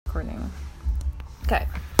recording. Okay,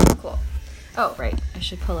 cool. Oh, right. I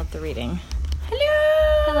should pull up the reading.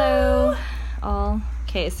 Hello, all.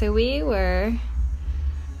 Okay, so we were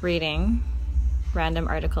reading random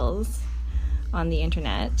articles on the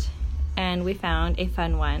internet, and we found a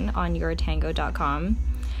fun one on yourtango.com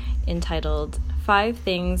entitled 5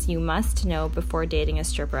 Things You Must Know Before Dating a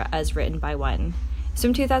Stripper, as written by one. It's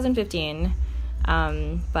from 2015,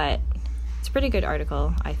 but it's a pretty good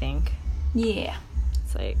article, I think. Yeah.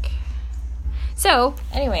 It's like... So,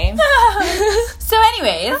 anyway.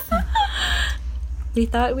 We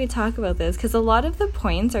thought we'd talk about this because a lot of the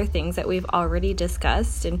points are things that we've already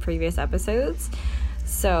discussed in previous episodes.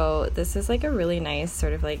 So this is like a really nice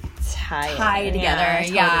sort of like tie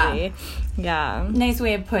together. Yeah, totally. Yeah. Nice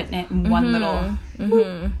way of putting it in one little.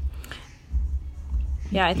 Mm-hmm.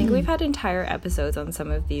 Yeah, I think we've had entire episodes on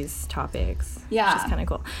some of these topics. Yeah. Which is kind of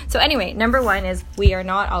cool. So anyway, number 1 is we are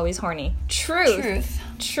not always horny. Truth.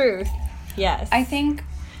 Yes. I think,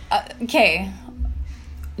 okay.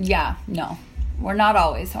 Yeah, no. We're not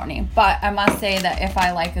always horny. But I must say that if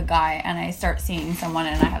I like a guy and I start seeing someone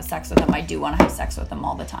and I have sex with them, I do want to have sex with them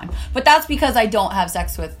all the time. But that's because I don't have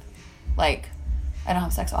sex with, I don't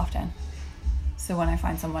have sex often. So when I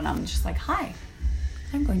find someone, I'm just like, hi,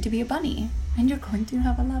 I'm going to be a bunny. And you're going to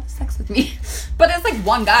have a lot of sex with me. But it's like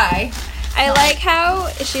one guy. I like how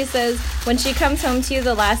she says, when she comes home to you,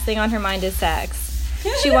 the last thing on her mind is sex.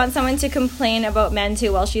 She wants someone to complain about men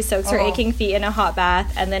too while she soaks her aching feet in a hot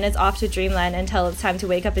bath, and then it's off to dreamland until it's time to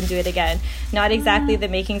wake up and do it again. Not exactly the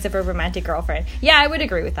makings of a romantic girlfriend. Yeah, I would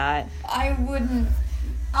agree with that. I'm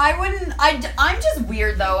just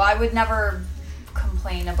weird, though. I would never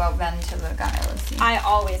complain about men to the guy I was seeing. I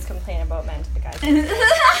always complain about men to the guys.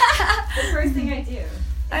 The first thing I do.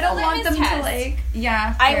 I don't want them to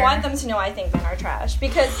yeah. I want them to know I think men are trash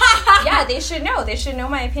because they should know. They should know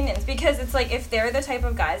my opinions because it's like if they're the type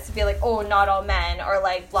of guys to be like, oh, not all men, or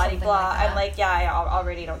like blah blah. Like I'm like, yeah, I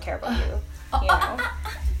already don't care about you. You know.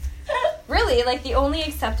 Really, like the only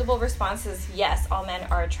acceptable response is yes, all men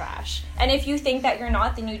are trash. And if you think that you're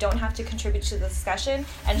not, then you don't have to contribute to the discussion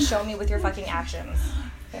and show me with your fucking actions.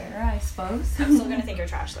 Fair, I suppose. I'm still gonna think you're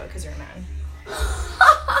trash though because you're a man.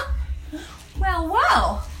 Well.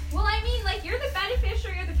 Well, I mean, like, you're the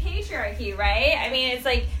beneficiary of the patriarchy, right? I mean, it's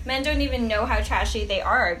like, men don't even know how trashy they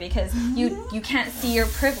are because you can't see your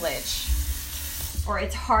privilege. Or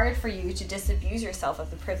it's hard for you to disabuse yourself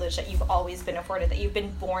of the privilege that you've always been afforded, that you've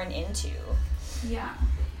been born into. Yeah.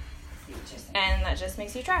 And that just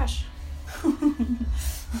makes you trash. So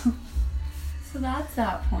that's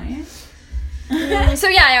that point. So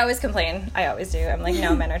yeah, I always complain. I always do. I'm like,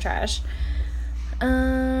 no, men are trash.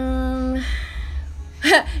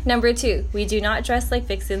 Number 2, we do not dress like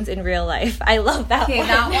vixens in real life. I love that one. Okay,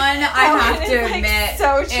 that one I have to admit,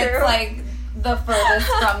 so true. It's like the furthest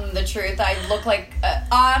from the truth. I look like,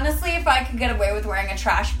 honestly, if I could get away with wearing a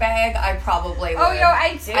trash bag, I probably would. Oh, yo,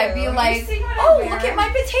 I do. I'd be like, oh, look at my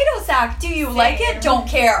potato sack. Do you like it? Don't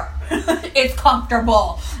care. It's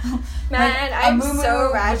comfortable. Man, I'm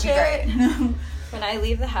so ratchet. Would be great. When I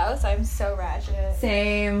leave the house, I'm so ratchet.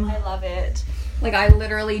 Same. I love it. Like, I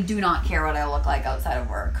literally do not care what I look like outside of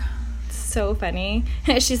work. So funny.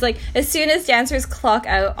 She's like, as soon as dancers clock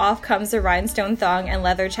out, off comes the rhinestone thong and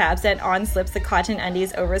leather chaps, and on slips the cotton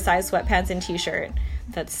undies, oversized sweatpants, and t-shirt.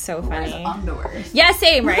 That's so funny. Where's underwear? Yeah,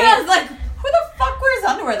 same, right? I was like, who the fuck wears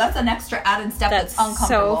underwear? That's an extra added step that's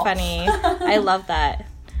uncomfortable. So funny. I love that.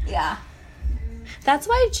 Yeah. That's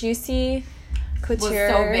why Juicy Couture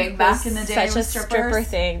was so big back in the day. Such a stripper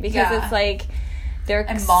thing because it's like they're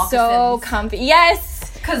so comfy.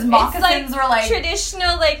 Yes, because moccasins were like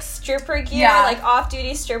traditional like stripper gear. Yeah. Like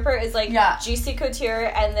off-duty stripper is like Juicy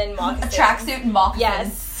Couture and then moccasins. A tracksuit and moccasins.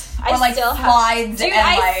 Yes, or I still slides. Dude, and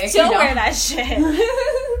I still wear that shit.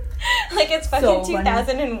 Like it's fucking So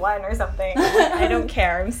 2001 or something. I don't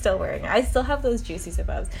care. I'm still wearing it. I still have those Juicy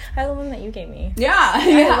zip-ups. I have the one that you gave me. Yeah.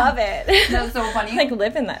 I love it. That's so funny. Like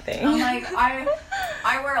live in that thing. I'm like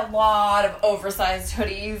I wear a lot of oversized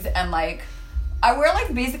hoodies and like I wear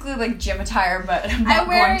like basically like gym attire, but I'm not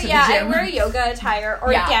going to the gym. I wear yoga attire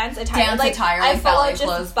or dance attire. Dance attire, like ballet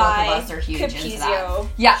clothes. Both of us are huge into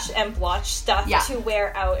that. And blotch stuff to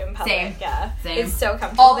wear out in public. Same. Yeah, Same. It's so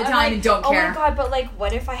comfortable all the time and don't care. Oh my god! But like,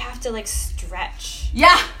 what if I have to like stretch?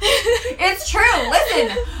 Yeah, it's true.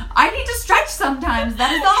 Listen, I need to stretch sometimes.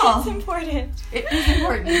 That is all. It's important. It is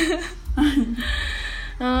important.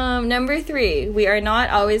 Number 3, we are not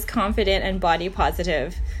always confident and body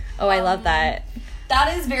positive. Oh, I love that.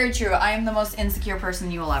 That is very true. I am the most insecure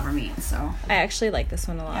person you will ever meet, so. I actually like this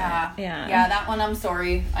one a lot. Yeah. Yeah, that one, I'm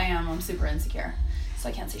sorry. I'm super insecure. so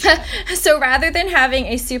I can't say shit. So rather than having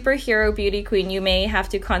a superhero beauty queen, you may have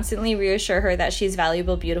to constantly reassure her that she's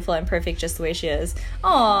valuable, beautiful, and perfect just the way she is.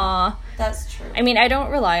 Aww. That's true. I mean, I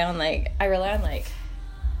rely on my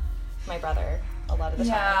brother a lot of the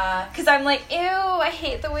time. Because I'm like, ew, I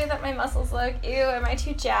hate the way that my muscles look. Ew, am I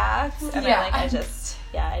too jacked? And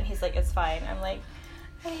and he's like, it's fine. I'm like,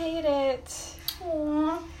 I hate it.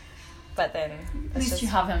 Aww. But then at least you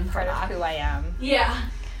have him part of who I am. Yeah.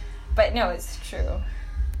 But no, it's true.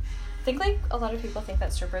 I think like a lot of people think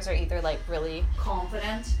that strippers are either like really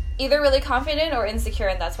confident or insecure,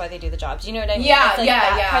 and that's why they do the job. Do you know what I mean? Yeah,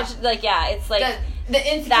 it's like it's like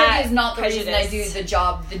the insecurity is not the reason I do the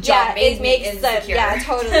job. The job makes me insecure. Yeah,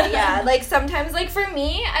 totally. Yeah, like sometimes, like for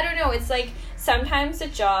me, I don't know. It's like sometimes the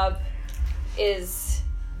job is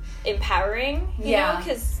empowering. You know,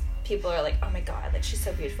 because people are like, oh my god, like she's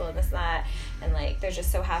so beautiful and this and that, and like they're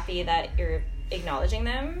just so happy that you're acknowledging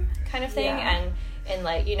them, kind of thing. And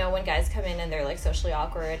like, you know, when guys come in and they're like socially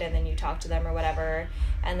awkward and then you talk to them or whatever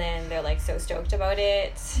and then they're like so stoked about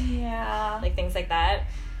it, like things like that,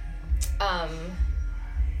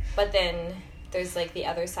 but then there's like the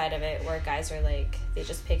other side of it where guys are like, they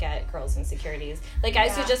just pick at girls' insecurities, like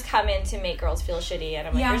guys who just come in to make girls feel shitty, and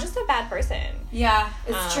I'm like, you're just a bad person.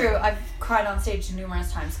 It's true. I've cried on stage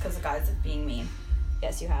numerous times because of guys being mean.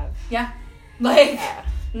 Yes, you have. Like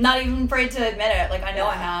not even afraid to admit it. Like I know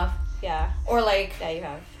I have. Or like you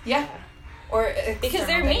have. Or because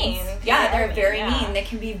they're mean. They're very mean. They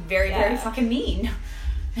can be very very fucking mean.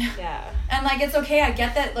 And like it's okay, I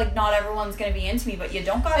get that like not everyone's gonna be into me, but you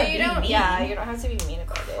don't gotta be mean. You don't have to be mean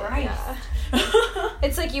about it.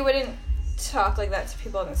 It's like you wouldn't talk like that to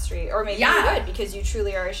people on the street, or maybe you would because you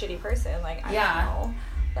truly are a shitty person. Like I don't know,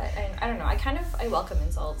 but I don't know. I welcome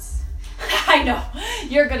insults. I know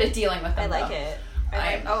you're good at dealing with them. I like it.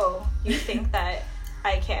 Oh, you think that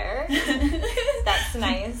I care? That's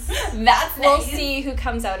nice. That's nice. We'll see who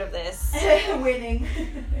comes out of this winning.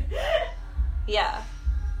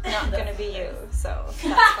 Not gonna be you, so that's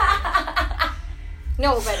fine.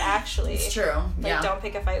 No, but actually, it's true. Like, don't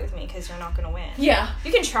pick a fight with me because you're not gonna win. You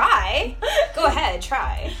can try. Go ahead,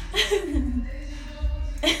 try.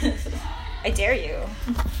 I dare you.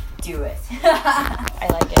 Do it. I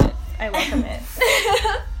like it. I welcome it.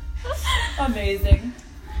 Amazing.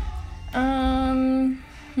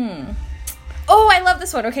 Oh, I love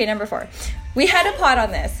this one. Okay, number 4. We had a pod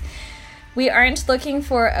on this. We aren't looking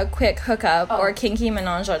for a quick hookup or kinky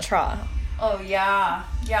menage a trois. Oh, yeah.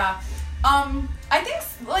 I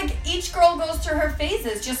think, like, each girl goes through her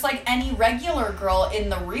phases, just like any regular girl in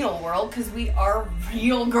the real world, because we are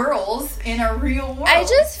real girls in a real world. I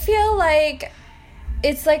just feel like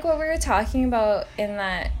it's like what we were talking about in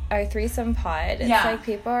our threesome pod. It's like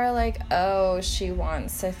people are like, oh, she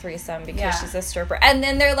wants a threesome because she's a stripper. And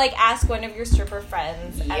then they're like, ask one of your stripper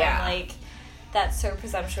friends. And I'm like, that's so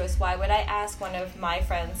presumptuous. Why would I ask one of my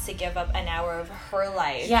friends to give up an hour of her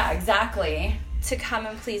life? Yeah, exactly. To come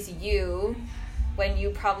and please you when you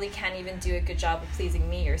probably can't even do a good job of pleasing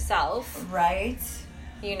me yourself. Right.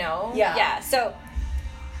 You know? Yeah. So,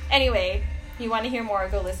 anyway, you want to hear more,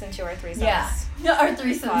 go listen to our threesomes. Our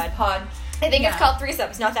threesomes pod. I think it's called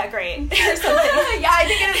Threesomes, Not That Great. Or something. I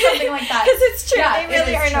think it is something like that. Because it's true. They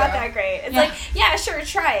really are not that great. It's like, sure,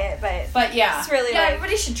 try it, but it's really like...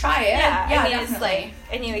 everybody should try it. I mean, it's like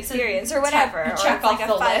a new experience or whatever. Check off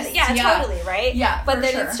the list. Yeah, totally, right? Yeah, but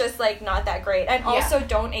then it's just like not that great. And also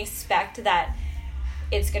don't expect that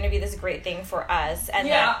it's going to be this great thing for us and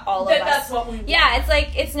that all of us... that's what we want. Yeah, it's like,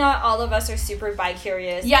 it's not all of us are super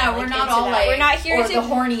bi-curious. Yeah, we're not all like... We're not here to... the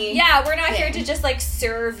horny... Yeah, we're not here to just like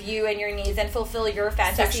serve you and your needs and fulfill your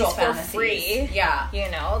fantasies for free. Yeah.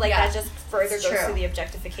 You know? Like that just further goes to the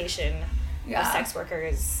objectification of sex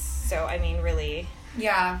workers. So, I mean, really...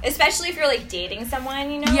 Yeah. Especially if you're like dating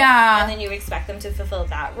someone, you know? Yeah. And then you expect them to fulfill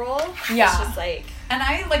that role. Yeah. It's just like... And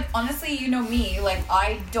I, like, honestly, you know me, like,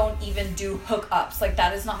 I don't even do hookups. Like,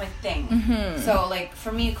 that is not my thing. Mm-hmm. So, like,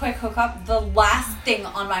 for me, a quick hookup, the last thing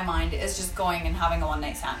on my mind is just going and having a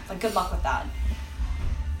one-night stand. Like, good luck with that.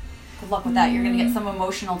 Good luck with that. You're going to get some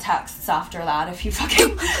emotional texts after that if you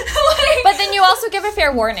fucking... But then you also give a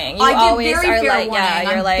fair warning. You always very are fair like, warning.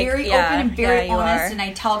 you're like, very open and very honest, are. and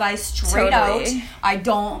I tell guys straight out, I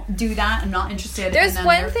don't do that. I'm not interested. There's and then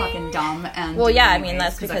one they're thing. fucking dumb. And I mean,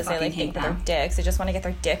 that's because they like think that they're dicks. They just want to get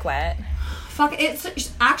their dick wet. Fuck,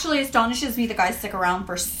 it actually astonishes me the guys stick around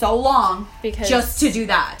for so long just to do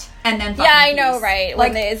that. And then I know, right?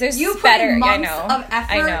 Like, there's you put better, in months of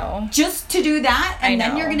effort I know. just to do that, and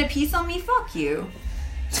then you're gonna piece on me? Fuck you.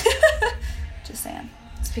 Just saying.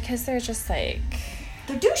 It's because they're just like...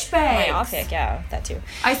 They're douchebags. Myopic, that too.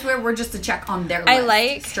 I swear we're just a check on their list. I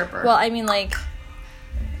like... stripper. Well, I mean, like...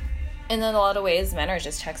 And in a lot of ways, men are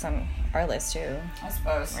just checks on our list too, I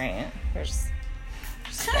suppose. right? We're just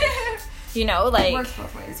like, you know, like It works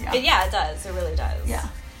both ways, yeah. yeah, it does. It really does. Yeah.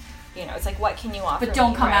 You know, it's like, what can you offer? But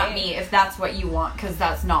don't me, come right? at me if that's what you want, because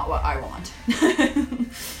that's not what I want.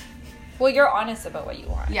 Well, you're honest about what you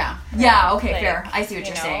want. Yeah. Yeah, okay, Like, fair. I see what you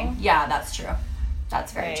you're know? saying. Yeah, that's true.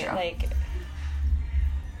 That's very Right? true. Like,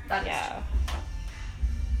 That's yeah.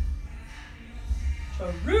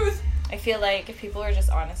 Ruth. I feel like if people were just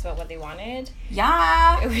honest about what they wanted,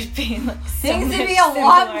 Yeah. it would be like so Things would much be a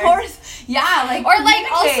lot simpler. more. Yeah, like. Or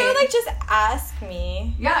like also communicate. like just ask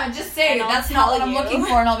me. Yeah, just say And I'll that's not tell what I'm you. looking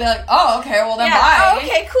for, and I'll be like, oh, okay, well then Yeah. bye. Oh,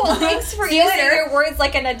 okay. Cool. Thanks for See you using later. your words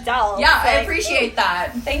like an adult. Yeah, I Like, appreciate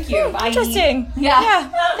that. Thank you. Bye. Interesting. Yeah. Yeah.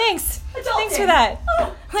 Thanks. Adulting. Thanks for that.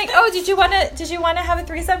 Like, oh, did you want to have a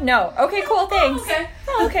threesome? No. Okay. Cool. Thanks. Okay.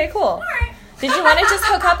 Oh, okay. Cool. All right. Did you want to just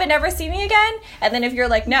hook up and never see me again? And then if you're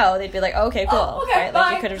like, no, they'd be like, oh, okay, cool. Oh, okay, right? Like,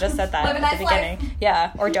 bye. you could have just said that Live a at nice the beginning. life.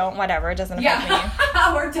 Yeah. Or don't, whatever. It doesn't affect me.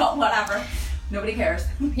 Yeah. Or don't, whatever. Nobody cares.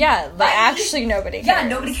 Yeah. Like, actually, nobody cares. Yeah,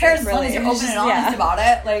 nobody cares as long as you're Really. open and Just- honest yeah. about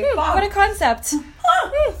it. Like, fuck. What a concept. You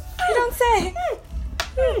don't say.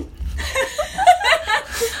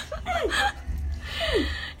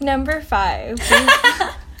 Number 5.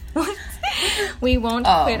 We won't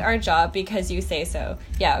quit our job because you say so.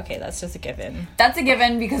 Yeah, okay, that's just a given. That's a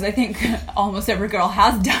given because I think almost every girl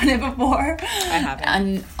has done it before. I haven't.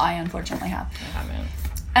 And I unfortunately have. I haven't.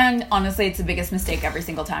 And honestly, it's the biggest mistake every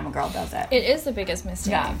single time a girl does it. It is the biggest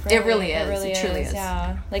mistake. Yeah, it really is. It truly is.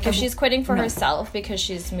 Yeah. Like if she's quitting for No. herself because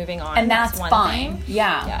she's moving on, And that's one fine. thing.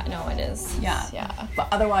 Yeah. Yeah, no, it is. Yeah. Yeah. But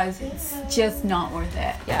otherwise, it's just not worth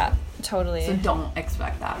it. Yeah, totally. So don't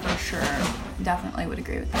expect that for sure. Definitely would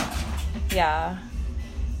agree with that. Yeah.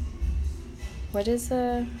 What is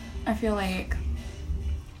the... I feel like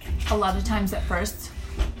a lot of times at first,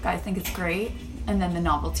 guys think it's great, and then the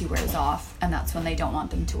novelty wears off, and that's when they don't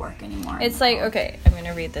want them to work anymore. It's like, okay, I'm going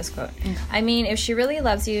to read this quote. I mean, if she really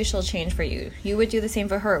loves you, she'll change for you. You would do the same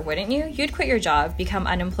for her, wouldn't you? You'd quit your job, become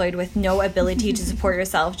unemployed with no ability to support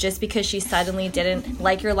yourself just because she suddenly didn't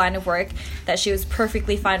like your line of work that she was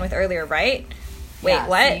perfectly fine with earlier, right? Wait, Yeah,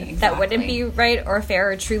 what? see, That wouldn't exactly. be right or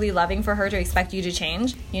fair or truly loving for her to expect you to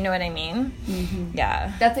change? You know what I mean? Mm-hmm.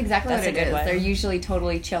 Yeah. That's exactly That's what a it good is. one. They're usually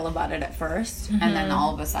totally chill about it at 1st, and then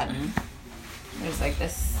all of a sudden, there's like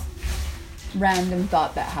this random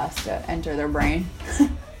thought that has to enter their brain.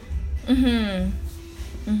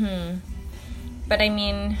 But I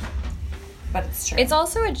mean... But it's true. It's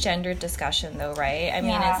also a gendered discussion, though, right? I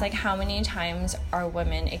mean, Yeah. it's like how many times are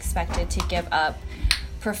women expected to give up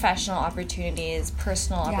professional opportunities,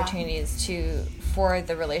 personal Yeah. opportunities for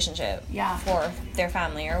the relationship, Yeah. for their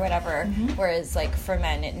family or whatever. Whereas, like for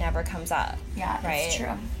men, it never comes up. Yeah, it's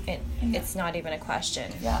right. true. It's not even a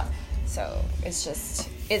question. Yeah. So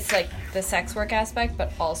it's like the sex work aspect,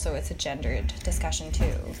 but also it's a gendered discussion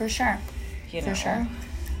too. For sure. You know? For sure.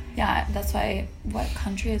 Yeah, that's why. What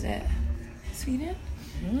country is it? Sweden?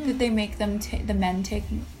 Did they make them the men take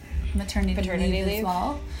maternity leave leave? as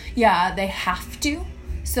well? Yeah, they have to.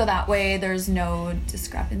 So that way there's no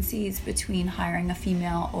discrepancies between hiring a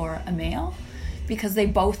female or a male, because they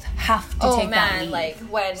both have to take that leave. like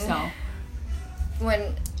when So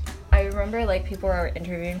when I remember like people were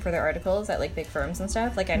interviewing for their articles at like big firms and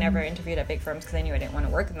stuff. Like I never interviewed at big firms because I knew I didn't want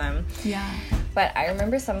to work with them. yeah. But I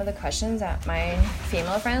remember some of the questions that my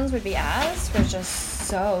female friends would be asked were just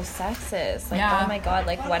so sexist. Like, Yeah. oh my god,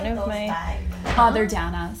 like one of my... Oh, they're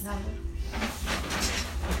Dana's.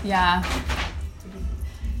 Yeah.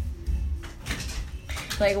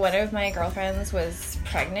 Like one of my girlfriends was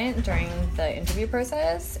pregnant during the interview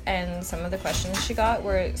process, and some of the questions she got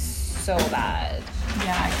were so bad.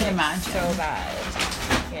 Yeah, I can imagine. So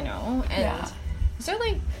bad, you know? And Yeah. these are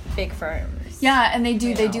like big firms. Yeah, and they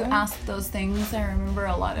do know? ask those things. I remember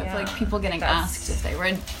a lot of Yeah. like people getting That's- asked if they were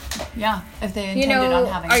if they You intended know,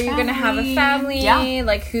 on having are you going to have a family? Yeah.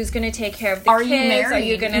 Like, who's going to take care of the Are kids? you Are you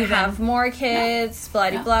married going to even? have more kids? Blah,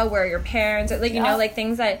 Yeah. blah, where are your parents? Like, you Yeah. know, like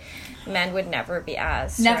things that men would never be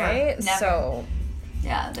asked, Never, right? never. So,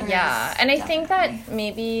 Yeah, there yeah. is And I think definitely. that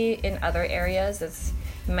maybe in other areas it's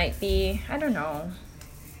might be, I don't know,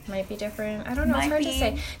 might be different. I don't know. It's Might hard to be.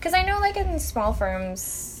 say. Because I know, like, in small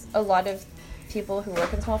firms, a lot of people who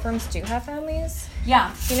work in small firms do have families.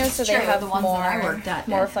 Yeah. You know, so they True, have the ones more, that I worked at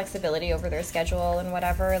more did. flexibility over their schedule and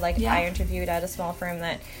whatever. Like, Yeah. I interviewed at a small firm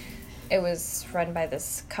that it was run by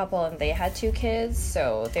this couple and they had 2 kids.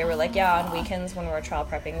 So they were like, yeah, on weekends when we're trial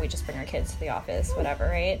prepping, we just bring our kids to the office, whatever,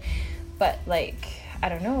 right? But, like, I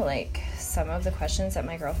don't know, like, some of the questions that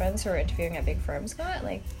my girlfriends who were interviewing at big firms got,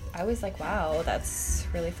 like, I was like, wow, that's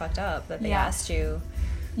really fucked up that they Yeah. asked you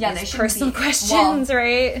Yeah, they these shouldn't personal be- questions, well,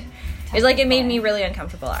 right? It's like it made me technically. really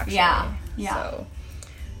uncomfortable, actually. Yeah. So,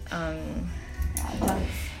 Yeah,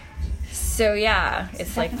 so yeah,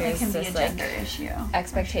 it's like definitely there's can be this a like gender issue.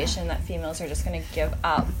 expectation that females are just going to give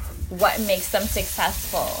up what makes them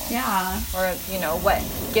successful. Yeah. Or, you know, what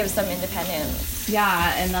gives them independence.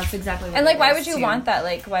 Yeah, and that's exactly what And like, it why is, would you too. want that?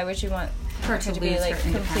 Like, why would you want her to be lose like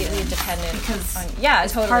her completely independence. dependent? Because on, yeah,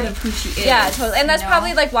 it's totally. part of who she is. Yeah, totally. And that's you know?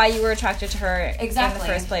 probably like why you were attracted to her Exactly. in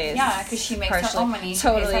the first place. Yeah, because she makes Partially. her own money. She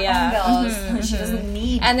Totally, pays her yeah. own bills. Mhm, She doesn't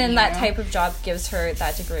need. And then you that know? type of job gives her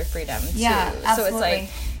that degree of freedom too. Yeah, So absolutely.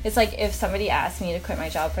 it's like if somebody asked me to quit my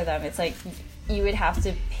job for them, it's like you would have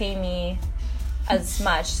to pay me as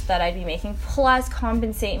much that I'd be making, plus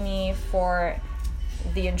compensate me for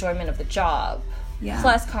the enjoyment of the job. Yeah.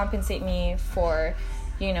 Plus compensate me for,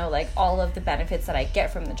 you know, like all of the benefits that I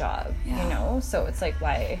get from the job. Yeah. You know? So it's like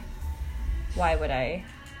why would I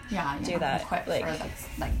Yeah, do that, Quit like- for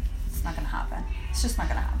that's like it's not gonna happen. It's just not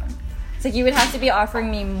gonna happen. it's like you would have to be offering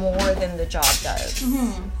me more than the job does.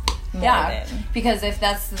 More Yeah, than. because if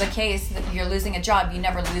that's the case, that you're losing a job. You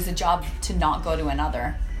never lose a job to not go to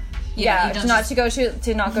another. You know, Yeah, you don't to not just-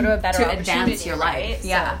 to not go to a better to opportunity, advance your life, right?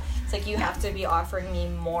 yeah. So it's like you have to be offering me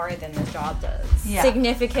more than the job does. Yeah.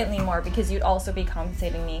 Significantly more, because you'd also be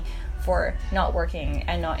compensating me for not working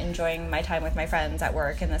and not enjoying my time with my friends at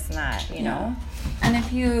work and this and that, you know? And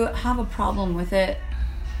if you have a problem with it,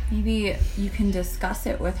 maybe you can discuss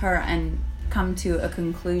it with her and come to a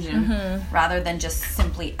conclusion rather than just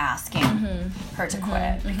simply asking her to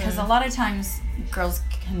quit. Because a lot of times girls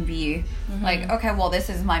can be like, okay, well, this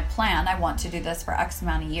is my plan. I want to do this for X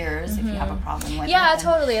amount of years. If you have a problem with it. Yeah, then,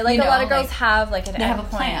 totally. Like you a lot know, of girls like, have like an they have a endpoint.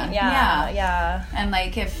 plan. Yeah, Yeah. yeah. And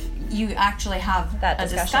like if you actually have That a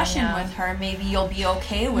discussion, discussion yeah. with her, maybe you'll be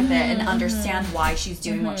okay with it and understand why she's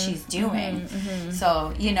doing what she's doing.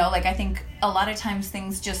 So, you know, like I think a lot of times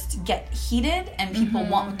things just get heated and people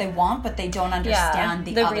want what they want, but they don't understand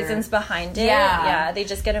the other reasons behind it. Yeah. Yeah, they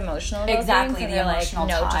just get emotional about Exactly, things and the they're emotional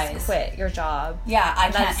like, no, ties. just quit your job. Yeah, I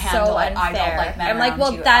And can't that's handle so it. I unfair. don't like men I'm like, around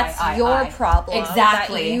well, you. that's your I. problem.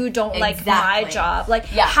 Exactly. That you don't like my Exactly. job.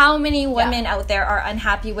 Like, Yeah. how many women out there are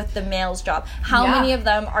unhappy with the male's job? How Yeah. many of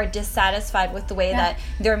them are dissatisfied with the way that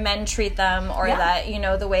their men treat them, or Yeah. that, you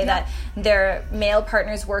know, the way that their male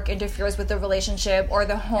partner's work interferes with the relationship or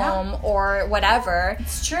the home or whatever.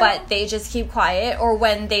 It's true. But they just keep quiet, or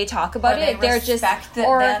when they talk about Or they it, they're just respect that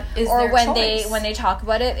or that is or their when choice. they talk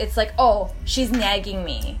about it, it's like, oh, she's nagging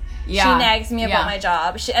me. Yeah. She nags me about Yeah. my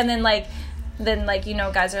job. And then you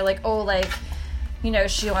know, guys are like, oh, like, you know,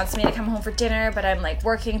 she wants me to come home for dinner, but I'm like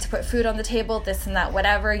working to put food on the table, this and that,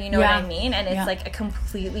 whatever, you know Yeah. what I mean? And it's Yeah. like a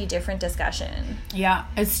completely different discussion. Yeah,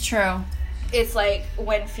 it's true. It's like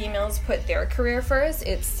when females put their career first,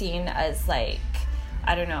 it's seen as like,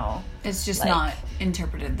 I don't know. It's just Like- not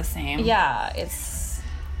interpreted the same. Yeah, it's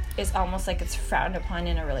almost like it's frowned upon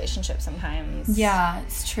in a relationship sometimes. Yeah,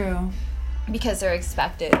 it's true. Because they're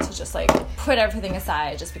expected to just like put everything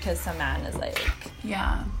aside just because some man is like,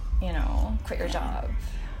 Yeah. you know, quit your job.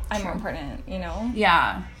 I'm more True. important, you know?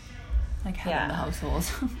 Yeah. Like head Yeah. of the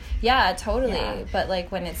household. Yeah, totally. Yeah. But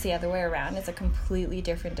like when it's the other way around, it's a completely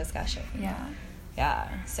different discussion. Yeah. Yeah.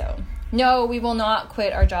 So, no, we will not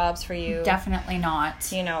quit our jobs for you. Definitely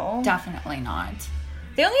not. You know? Definitely not.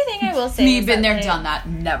 The only thing I will say Me is been that, there, like, done that.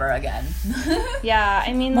 Never again. Yeah,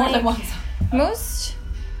 I mean, More like, than once. most,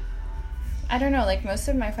 I don't know, like most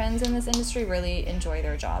of my friends in this industry really enjoy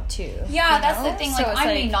their job too. Yeah, you that's know? the thing. So Like, it's I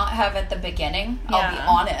may not have at the beginning. I'll be Yeah.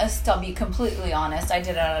 honest. I'll be completely honest. I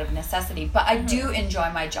did it out of necessity. But I do enjoy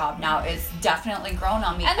my job now. It's definitely grown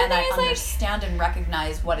on me. And the I thing is, like- understand and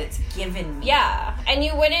recognize what it's given me. Yeah, and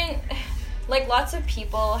you wouldn't, like, lots of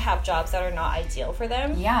people have jobs that are not ideal for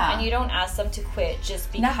them. Yeah. And you don't ask them to quit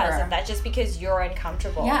just because Never. of that, just because you're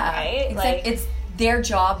uncomfortable, Yeah. right? It's like it's their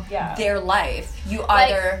job, Yeah. their life. You Like,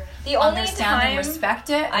 either the only understand time and respect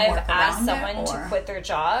it and I've work asked around someone it, to or... quit their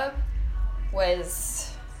job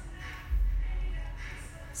was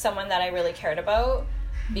someone that I really cared about,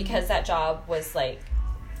 because that job was like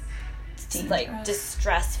Dangerous.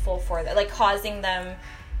 distressful for them, like causing them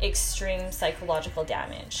extreme psychological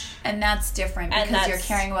damage. And that's different And because you're that's-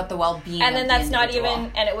 caring about the well-being And then of that's the not individual.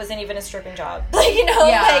 even, and it wasn't even a stripping job. Like, you know,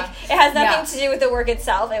 Yeah. like it has nothing Yeah. to do with the work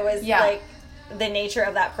itself. It was Yeah. like the nature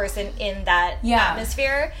of that person in that Yeah.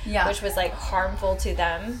 atmosphere, Yeah. which was like harmful to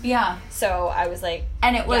them. Yeah. So I was like,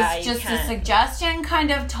 And it was yeah, you just a can't. suggestion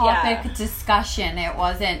kind of topic Yeah. discussion. It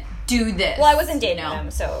wasn't do this. Well, I wasn't dating you know?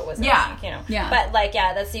 them, so it wasn't Yeah. like, you know. Yeah. But like,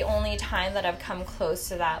 yeah, that's the only time that I've come close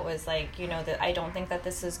to that, was like, you know, that I don't think that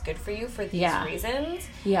this is good for you for these Yeah. reasons,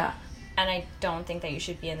 Yeah. and I don't think that you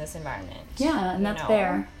should be in this environment. Yeah, and you that's know?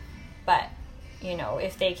 fair. But you know,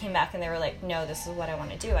 if they came back and they were like, no, this is what I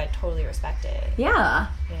want to do, I'd totally respect it. Yeah.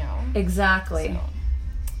 You know? Exactly. So,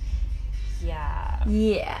 yeah.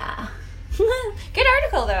 Yeah. Good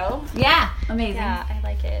article, though. Yeah. Amazing. Yeah, I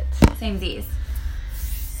like it. Same Z's.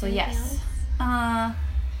 So Anything yes.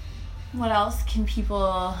 What else can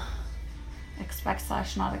people expect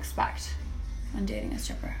 / not expect when dating a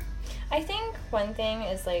stripper? I think one thing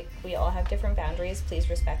is, like, we all have different boundaries. Please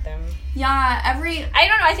respect them. Yeah, I don't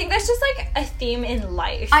know. I think that's just, like, a theme in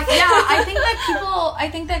life. I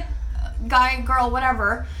think that guy, girl,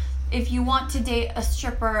 whatever, if you want to date a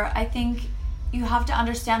stripper, I think you have to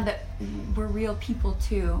understand that we're real people,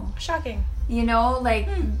 too. Shocking. You know, like,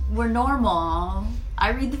 we're normal. I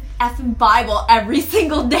read the effing Bible every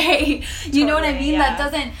single day. You know what I mean? Yeah. That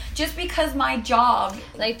doesn't, just because my job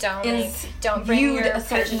like, don't bring viewed your a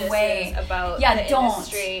certain way about the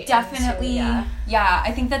industry. Definitely.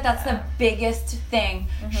 I think that's the biggest thing.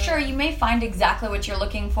 Mm-hmm. Sure, you may find exactly what you're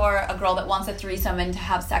looking for, a girl that wants a threesome and to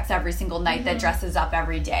have sex every single night that dresses up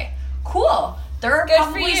every day. Cool. There are Good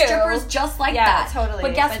probably for you. strippers just like that. Totally.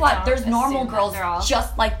 But guess what? There's normal girls all...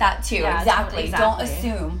 just like that too. Yeah, exactly. totally, Don't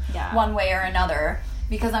assume one way or another.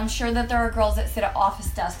 Because I'm sure that there are girls that sit at office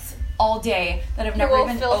desks all day that have never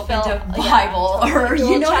even opened a Bible or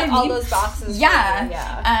you know what I mean? All those boxes.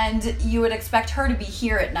 Yeah. And you would expect her to be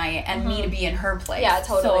here at night and me to be in her place. Yeah,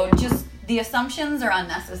 totally. So just the assumptions are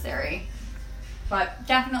unnecessary. But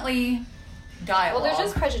definitely dialogue. Well, they're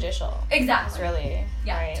just prejudicial. Exactly. It's really.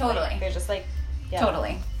 Yeah, right? totally. Like, they're just like. Yeah.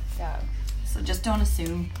 Totally. Yeah. So just don't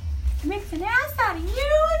assume. It makes an ass out of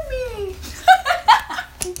you and me.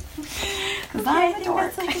 Because I'm a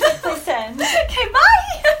dork. That's like a good place to end. Okay, bye.